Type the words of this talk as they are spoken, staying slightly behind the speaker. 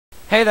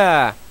Hey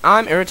there,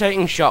 I'm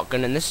Irritating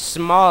Shotgun, and this is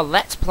some more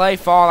Let's Play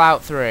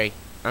Fallout 3.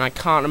 And I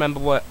can't remember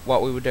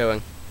what we were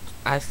doing.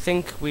 I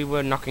think we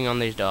were knocking on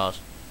these doors.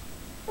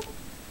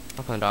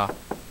 Open the door.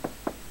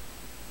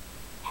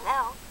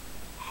 Hello?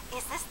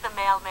 Is this the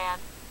mailman?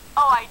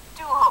 Oh, I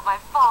do hope my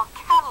fall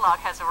catalog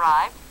has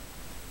arrived.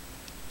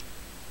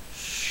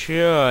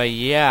 Sure,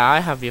 yeah,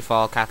 I have your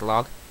fall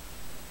catalog.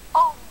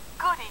 Oh,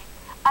 goody.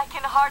 I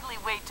can hardly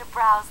wait to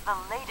browse the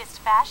latest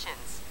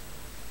fashions.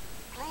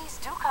 Please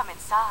do come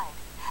inside.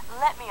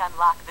 Let me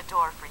unlock the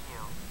door for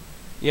you.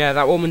 Yeah,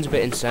 that woman's a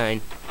bit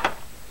insane.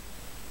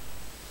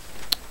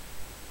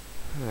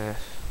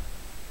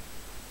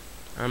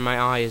 And my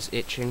eye is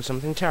itching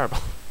something terrible.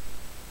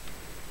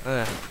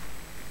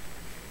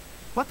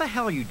 What the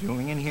hell are you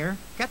doing in here?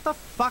 Get the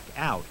fuck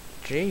out.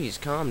 Jeez,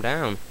 calm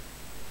down.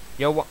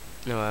 Yo, what?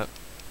 No,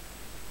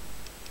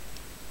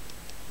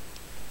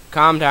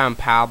 calm down,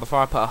 pal,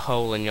 before I put a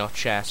hole in your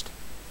chest.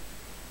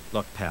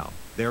 Look, pal,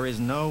 there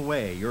is no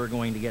way you're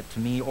going to get to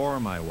me or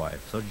my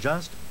wife, so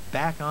just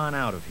back on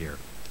out of here.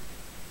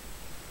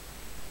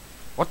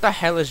 What the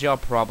hell is your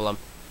problem?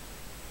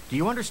 Do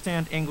you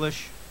understand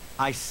English?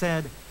 I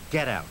said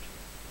get out.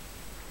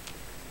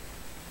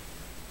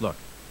 Look,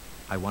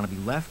 I want to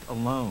be left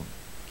alone.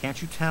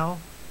 Can't you tell?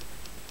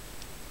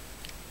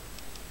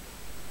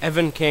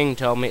 Evan King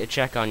told me to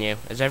check on you.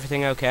 Is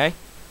everything okay?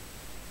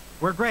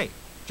 We're great.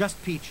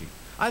 Just peachy.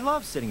 I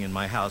love sitting in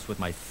my house with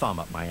my thumb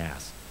up my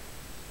ass.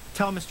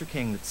 Tell Mr.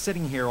 King that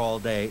sitting here all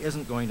day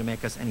isn't going to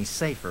make us any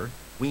safer.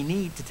 We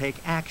need to take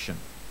action.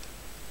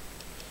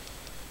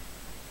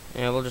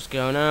 Yeah, we'll just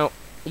go now.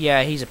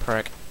 Yeah, he's a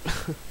prick.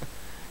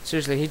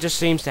 Seriously, he just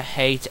seems to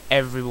hate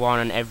everyone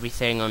and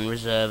everything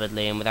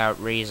unreservedly and without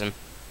reason.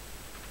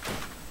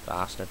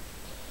 Bastard.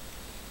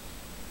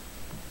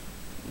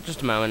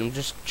 Just a moment, I'm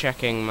just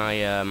checking my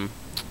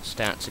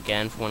stats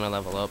again for when I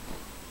level up.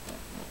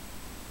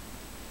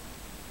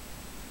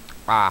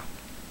 Ah.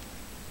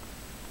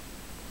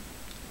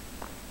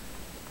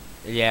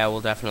 Yeah, we'll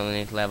definitely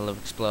need a level of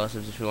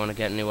explosives if we want to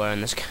get anywhere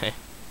in this game.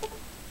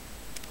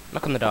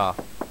 Knock on the door.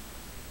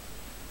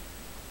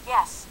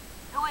 Yes.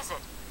 Who is it?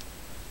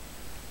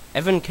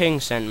 Evan King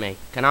sent me.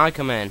 Can I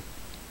come in?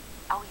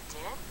 Oh, he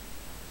did?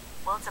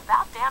 Well, it's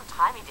about damn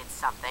time he did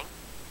something.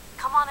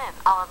 Come on in.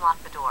 I'll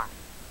unlock the door.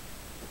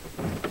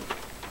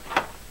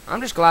 I'm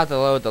just glad to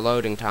load the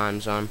loading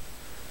times on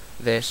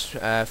this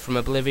from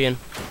Oblivion.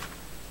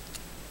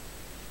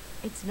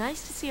 It's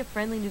nice to see a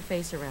friendly new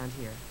face around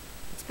here.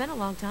 It's been a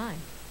long time.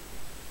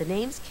 The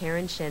name's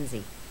Karen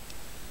Shenzi.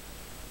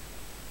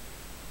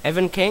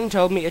 Evan King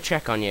told me to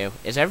check on you.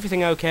 Is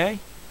everything okay?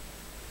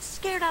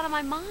 Scared out of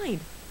my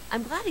mind.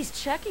 I'm glad he's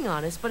checking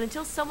on us, but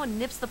until someone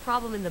nips the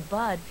problem in the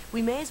bud,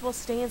 we may as well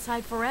stay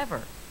inside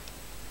forever.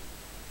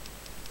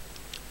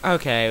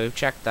 Okay, we've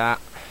checked that.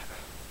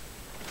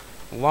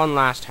 One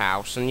last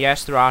house, and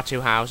yes, there are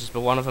two houses,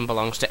 but one of them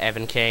belongs to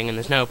Evan King, and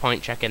there's no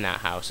point checking that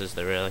house, is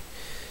there really?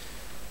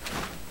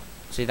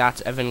 See,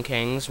 that's Evan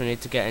King's. We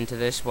need to get into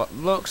this. What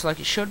looks like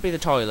it should be the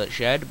toilet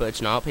shed, but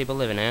it's not. People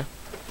live in here.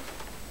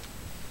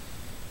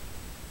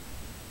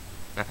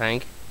 I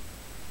think.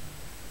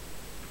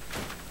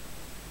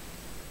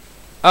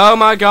 Oh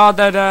my god,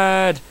 they're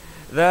dead!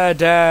 They're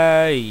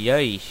dead!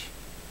 Yay.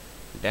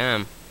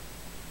 Damn.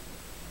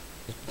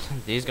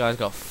 These guys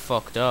got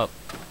fucked up.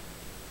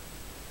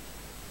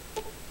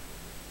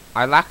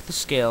 I lack the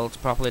skill to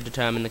properly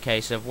determine the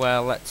case of,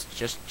 well, let's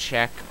just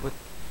check with...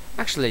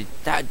 Actually,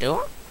 that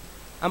door?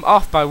 I'm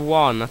off by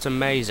one, that's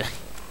amazing.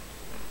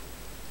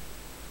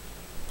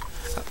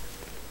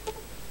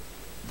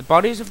 The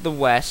bodies of the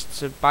Wests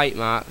have bite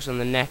marks on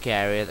the neck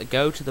area that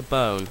go to the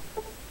bone.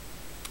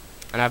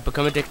 And I've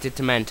become addicted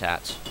to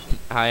mentats.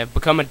 I have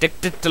become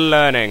addicted to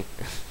learning.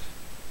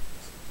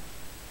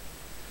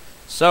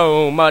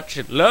 So much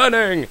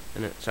learning!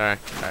 Sorry.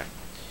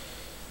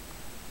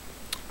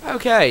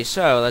 Okay,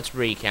 so let's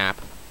recap.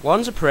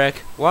 One's a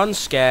prick, one's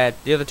scared,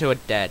 the other two are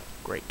dead.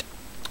 Great.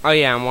 Oh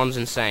yeah, and one's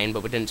insane,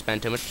 but we didn't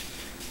spend too much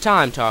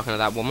time talking to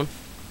that woman.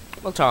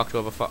 We'll talk to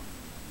her before...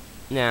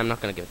 Nah, I'm not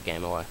going to give the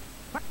game away.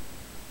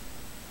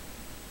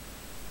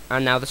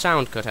 And now the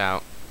sound cut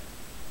out.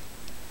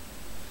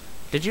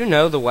 Did you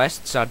know the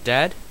Wests are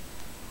dead?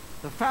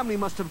 The family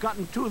must have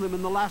gotten to them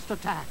in the last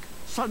attack.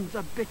 Sons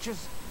of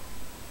bitches.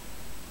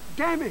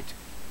 Damn it!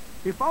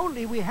 If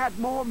only we had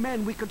more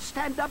men, we could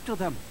stand up to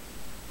them.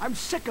 I'm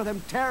sick of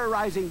them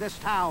terrorizing this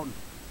town.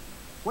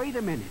 Wait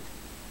a minute.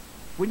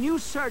 When you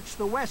searched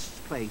the West's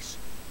place,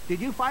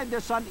 did you find their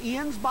son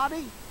Ian's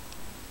body?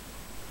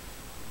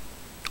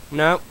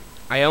 No,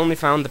 I only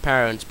found the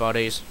parents'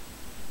 bodies.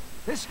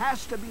 This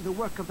has to be the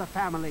work of the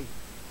family.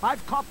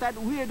 I've caught that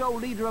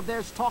weirdo leader of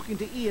theirs talking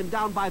to Ian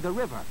down by the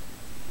river.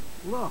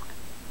 Look,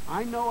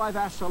 I know I've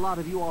asked a lot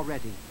of you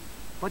already,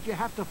 but you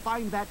have to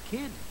find that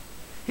kid.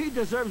 He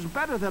deserves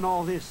better than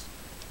all this.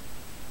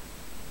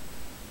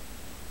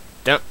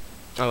 Don't...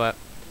 Oh, well.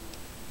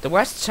 The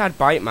Wests had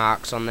bite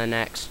marks on their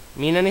necks.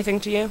 Mean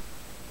anything to you?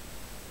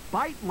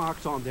 Bite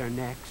marks on their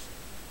necks?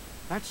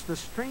 That's the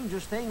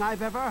strangest thing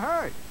I've ever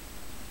heard.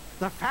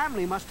 The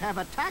family must have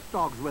attack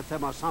dogs with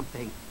them or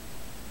something.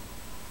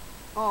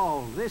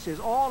 Oh, this is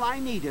all I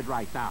needed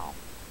right now.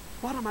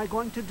 What am I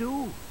going to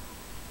do?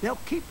 They'll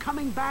keep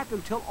coming back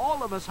until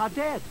all of us are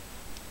dead.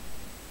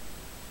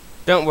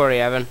 Don't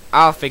worry, Evan.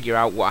 I'll figure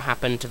out what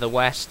happened to the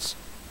Wests.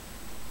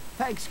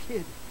 Thanks,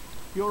 kid.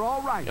 You're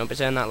all right. Don't be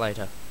saying that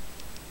later.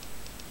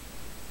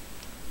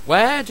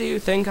 Where do you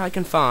think I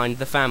can find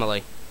the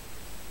family?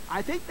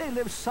 I think they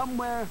live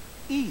somewhere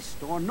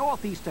east or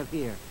northeast of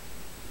here.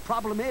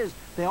 Problem is,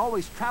 they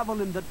always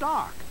travel in the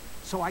dark,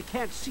 so I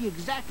can't see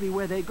exactly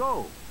where they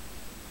go.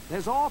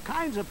 There's all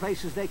kinds of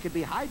places they could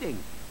be hiding,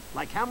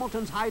 like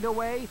Hamilton's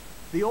Hideaway,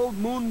 the old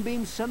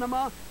Moonbeam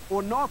Cinema,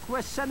 or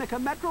Northwest Seneca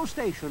Metro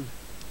Station.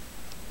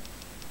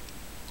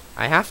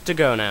 I have to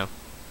go now.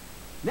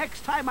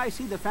 Next time I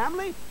see the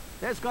family,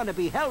 there's gonna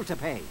be hell to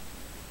pay.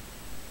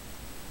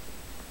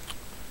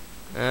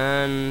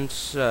 And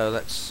so,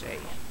 let's see.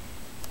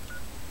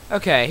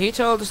 Okay, he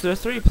told us there are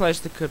 3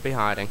 places that could be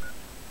hiding.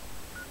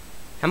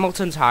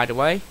 Hamilton's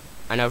Hideaway,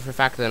 I know for a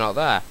fact they're not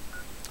there.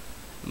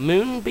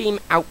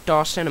 Moonbeam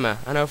Outdoor Cinema,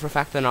 I know for a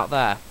fact they're not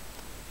there.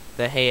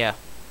 They're here.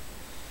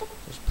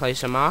 Just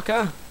place a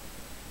marker.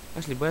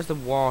 Actually, where's the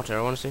water?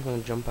 I want to see if I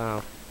can jump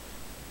out.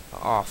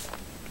 Off,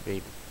 to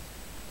be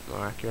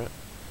more accurate.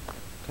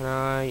 Can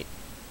I...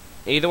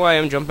 Either way,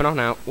 I'm jumping off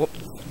now. Whoop.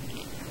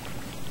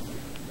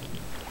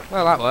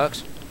 Well, that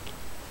works.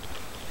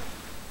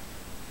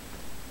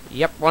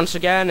 Yep, once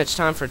again, it's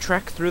time for a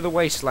trek through the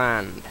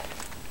wasteland.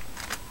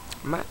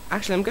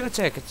 Actually, I'm gonna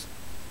take it.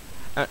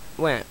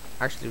 Wait,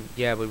 actually,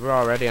 yeah, we were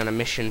already on a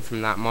mission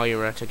from that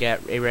Moira to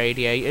get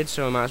irradiated,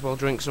 so we might as well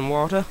drink some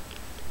water.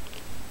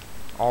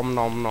 Om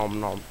nom nom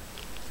nom.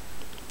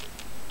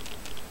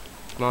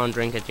 Come on,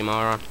 drink it, you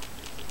moron.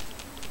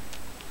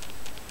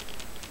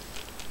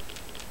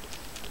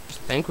 I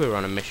think we were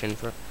on a mission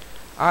for...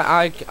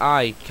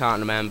 I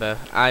can't remember.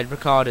 I'd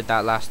recorded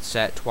that last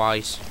set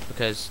twice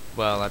because,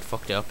 well, I'd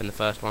fucked it up in the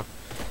first one.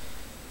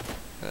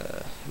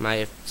 Might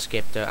have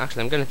skipped it.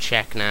 Actually, I'm gonna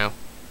check now.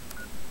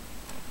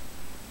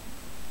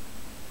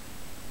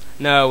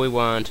 No, we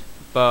weren't.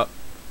 But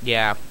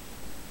yeah,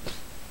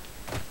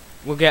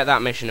 we'll get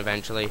that mission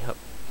eventually.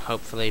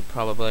 Hopefully,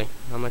 probably.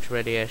 How much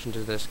radiation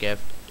does this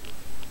give?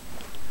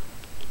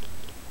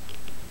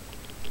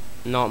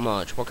 Not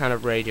much. What kind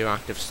of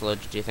radioactive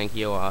sludge do you think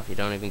you are if you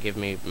don't even give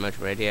me much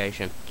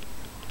radiation?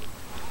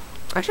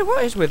 Actually,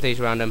 what is with these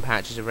random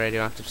patches of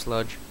radioactive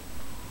sludge?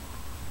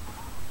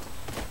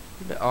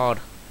 A bit odd.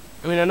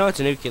 I mean, I know it's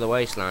a nuclear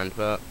wasteland,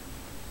 but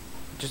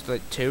just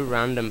like 2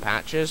 random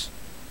patches?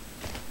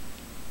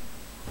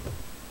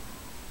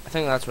 I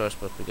think that's where we're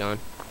supposed to be going.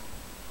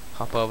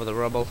 Hop over the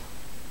rubble.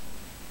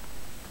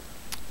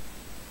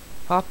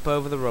 Hop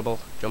over the rubble.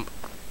 Jump.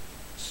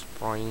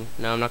 Spring.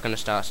 No, I'm not going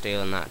to start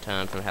stealing that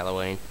term from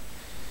Halloween.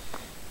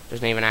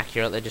 Doesn't even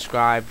accurately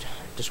describe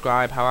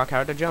how our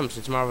character jumps.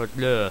 It's more of a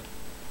blur.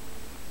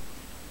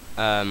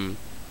 Up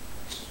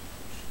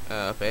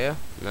here?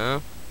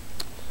 No.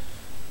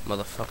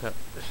 Motherfucker.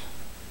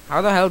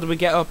 How the hell did we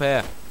get up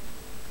here?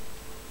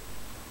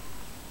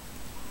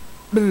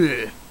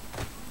 Bleh.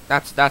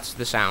 That's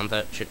the sound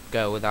that should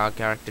go with our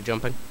character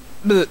jumping.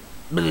 Bleh.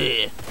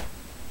 Bleh.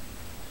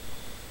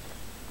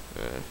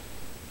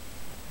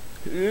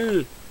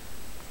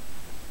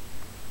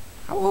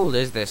 How old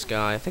is this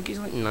guy? I think he's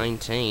like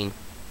 19.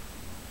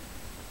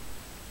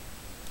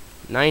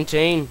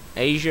 19,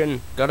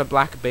 Asian, got a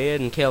black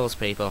beard and kills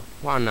people.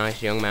 What a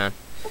nice young man.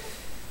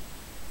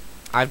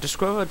 I've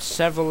discovered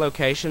several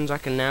locations I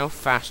can now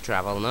fast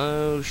travel.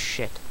 No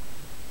shit.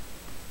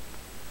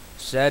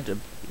 Said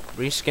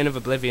reskin of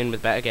Oblivion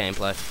with better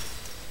gameplay.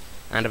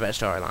 And a better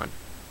storyline.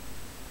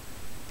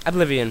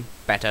 Oblivion,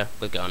 better,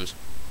 with guns.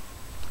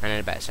 And in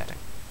a better setting.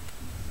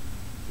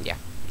 Yeah.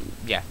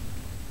 Yeah.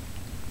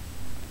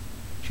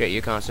 Shit,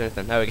 you can't see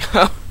anything. There we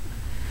go.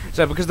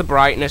 So because the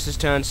brightness is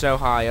turned so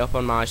high up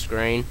on my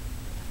screen,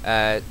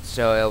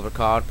 so it'll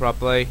record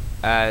properly,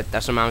 I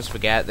sometimes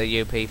forget that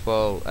you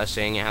people are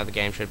seeing it how the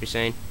game should be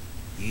seen.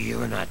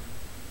 You're not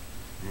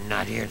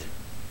here to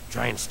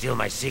try and steal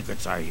my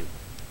secrets, are you?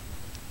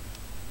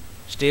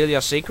 Steal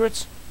your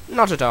secrets?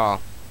 Not at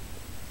all.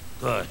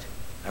 Good.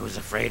 I was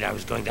afraid I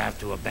was going to have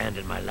to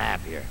abandon my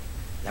lab here.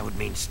 That would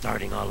mean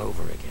starting all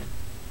over again.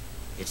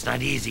 It's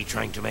not easy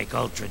trying to make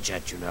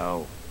Ultrajet, you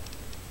know.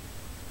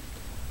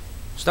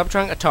 Stop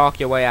trying to talk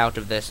your way out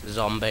of this,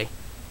 zombie.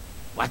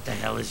 What the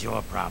hell is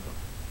your problem?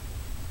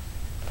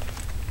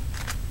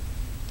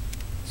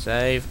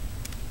 Save.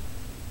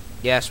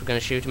 Yes, we're going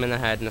to shoot him in the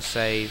head and a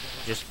save.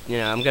 Just, you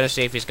know, I'm going to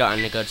see if he's got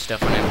any good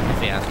stuff on him.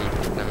 If he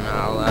hasn't, then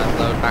I'll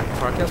load back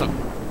before I kill him.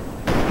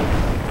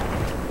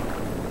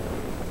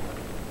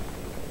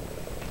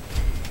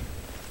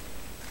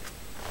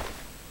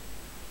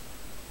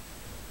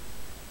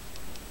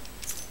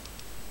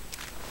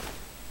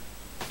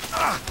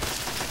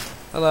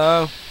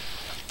 Hello.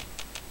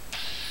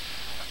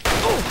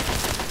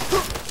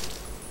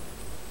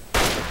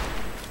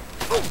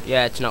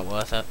 Yeah, it's not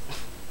worth it.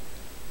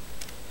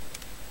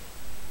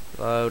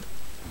 Load.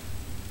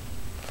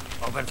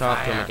 Open Talk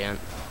fire. to him again.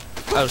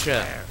 Oh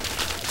shit.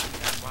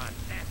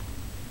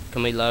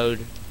 Can we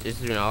load? Is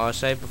there an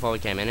autosave before we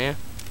came in here?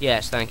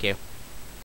 Yes, thank you.